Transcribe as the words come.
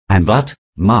and Vugt,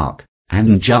 Mark, and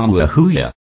Anjana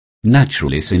Ahuja.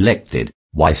 Naturally selected,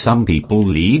 why some people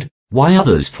lead, why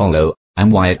others follow,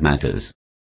 and why it matters.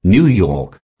 New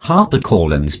York,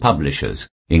 HarperCollins Publishers,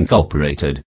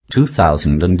 Incorporated,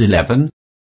 2011.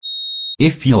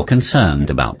 If you're concerned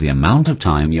about the amount of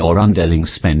time your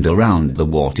underlings spend around the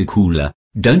water cooler,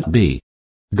 don't be.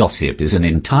 Gossip is an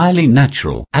entirely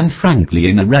natural and frankly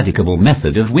ineradicable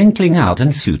method of winkling out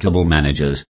unsuitable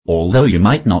managers, although you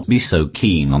might not be so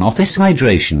keen on office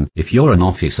hydration if you're an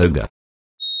office ogre.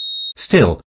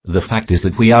 Still, the fact is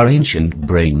that we are ancient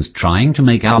brains trying to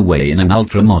make our way in an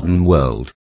ultra-modern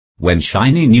world. When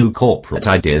shiny new corporate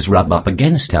ideas rub up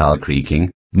against our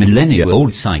creaking,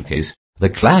 millennia-old psyches, the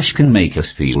clash can make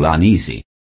us feel uneasy.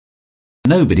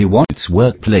 Nobody wants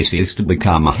workplaces to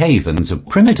become havens of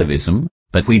primitivism,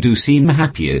 but we do seem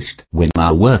happiest when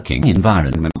our working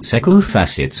environments echo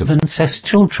facets of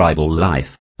ancestral tribal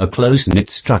life, a close-knit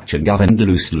structure governed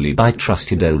loosely by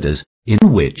trusted elders, in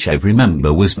which every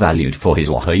member was valued for his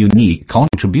or her unique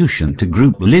contribution to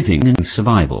group living and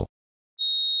survival.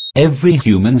 Every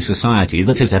human society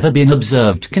that has ever been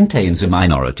observed contains a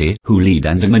minority who lead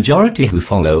and a majority who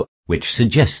follow, which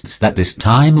suggests that this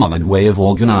time-honored way of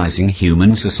organizing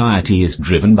human society is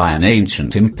driven by an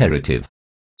ancient imperative.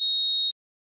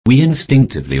 We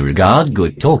instinctively regard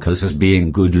good talkers as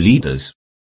being good leaders.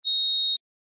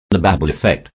 The babble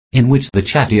effect, in which the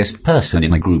chattiest person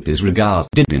in a group is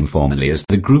regarded informally as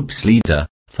the group's leader,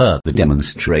 further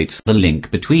demonstrates the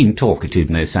link between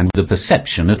talkativeness and the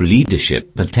perception of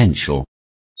leadership potential.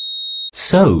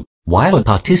 So, while a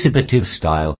participative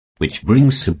style, which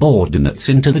brings subordinates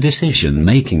into the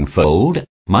decision-making fold,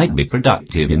 might be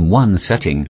productive in one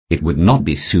setting, it would not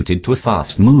be suited to a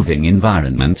fast-moving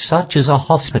environment such as a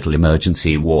hospital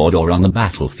emergency ward or on the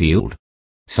battlefield.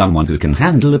 Someone who can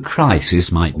handle a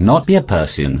crisis might not be a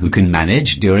person who can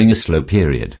manage during a slow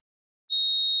period.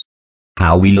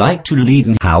 How we like to lead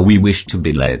and how we wish to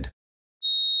be led.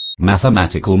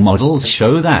 Mathematical models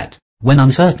show that, when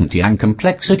uncertainty and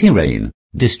complexity reign,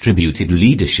 distributed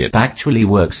leadership actually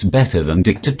works better than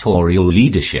dictatorial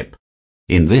leadership.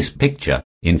 In this picture,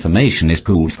 information is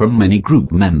pooled from many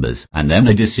group members and then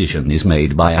a decision is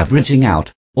made by averaging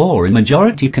out, or a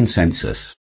majority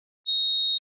consensus.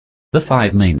 The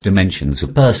 5 main dimensions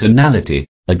of personality: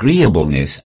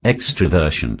 agreeableness,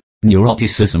 extraversion,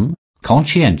 neuroticism,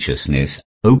 conscientiousness,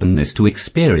 openness to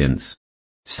experience.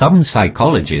 Some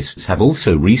psychologists have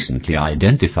also recently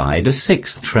identified a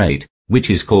 6th trait, which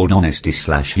is called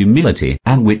honesty/humility,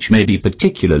 and which may be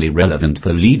particularly relevant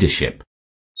for leadership.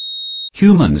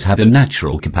 Humans have a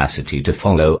natural capacity to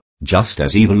follow, just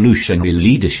as evolutionary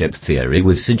leadership theory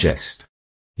would suggest.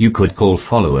 You could call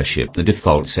followership the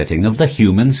default setting of the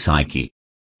human psyche.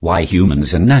 Why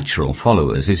humans are natural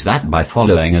followers is that by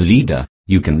following a leader,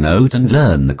 you can note and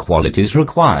learn the qualities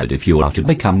required if you are to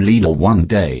become leader one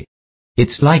day.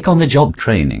 It's like on-the-job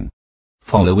training.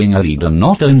 Following a leader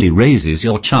not only raises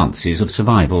your chances of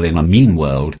survival in a mean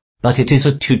world, but it is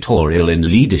a tutorial in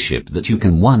leadership that you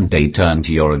can one day turn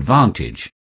to your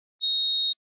advantage.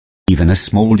 Even a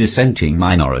small dissenting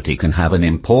minority can have an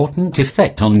important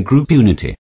effect on group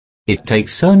unity. It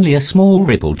takes only a small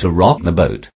ripple to rock the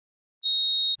boat.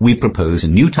 We propose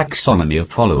a new taxonomy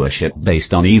of followership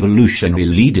based on evolutionary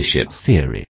leadership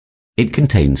theory. It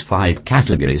contains 5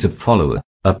 categories of follower: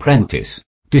 apprentice,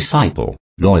 disciple,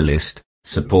 loyalist,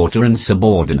 supporter and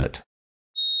subordinate.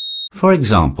 For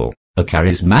example, a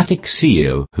charismatic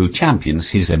CEO who champions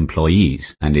his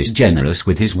employees and is generous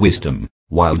with his wisdom,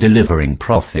 while delivering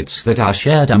profits that are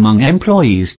shared among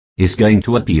employees, is going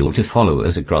to appeal to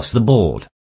followers across the board.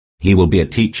 He will be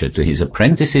a teacher to his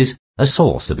apprentices, a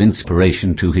source of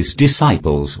inspiration to his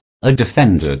disciples, a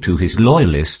defender to his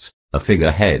loyalists, a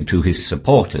figurehead to his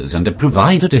supporters and a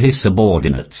provider to his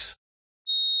subordinates.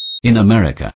 In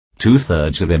America,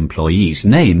 2/3 of employees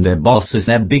name their boss as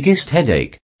their biggest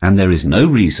headache, and there is no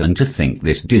reason to think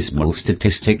this dismal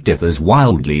statistic differs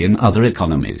wildly in other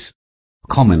economies.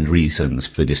 Common reasons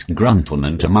for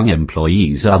disgruntlement among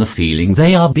employees are the feeling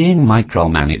they are being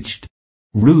micromanaged,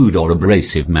 rude or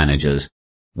abrasive managers,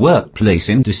 workplace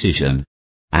indecision,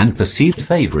 and perceived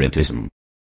favoritism.